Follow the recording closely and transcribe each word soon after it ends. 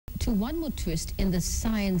to one more twist in the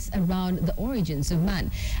science around the origins of man.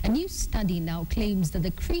 A new study now claims that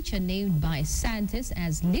the creature named by scientists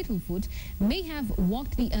as Littlefoot may have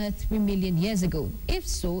walked the earth 3 million years ago. If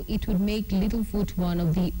so, it would make Littlefoot one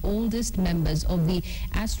of the oldest members of the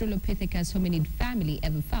australopithecus hominid family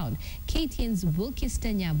ever found. KTN's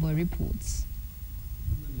Wilkistan Nyabo reports.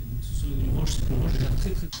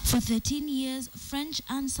 For 13 years, French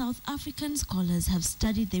and South African scholars have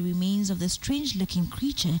studied the remains of the strange-looking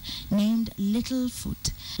creature named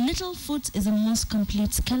Littlefoot. Littlefoot is the most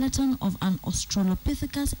complete skeleton of an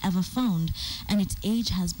australopithecus ever found, and its age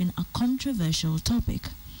has been a controversial topic.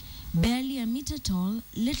 Barely a meter tall,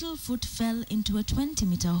 Littlefoot fell into a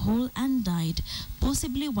 20-meter hole and died,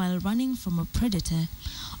 possibly while running from a predator.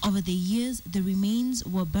 Over the years, the remains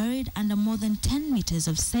were buried under more than 10 meters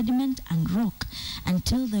of sediment and rock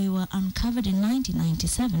until they were uncovered in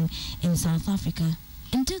 1997 in South Africa.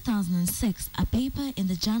 In 2006, a paper in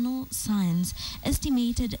the journal Science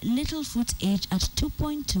estimated Littlefoot's age at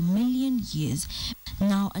 2.2 million years.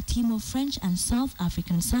 Now, a team of French and South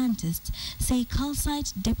African scientists say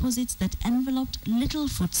calcite deposits that enveloped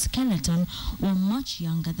Littlefoot's skeleton were much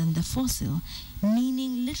younger than the fossil,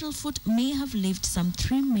 meaning Littlefoot may have lived some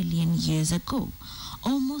 3 million years ago,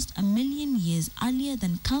 almost a million years earlier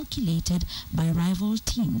than calculated by rival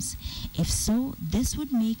teams. If so, this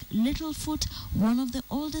would make Littlefoot one of the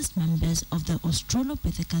oldest members of the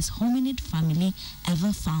Australopithecus hominid family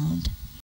ever found.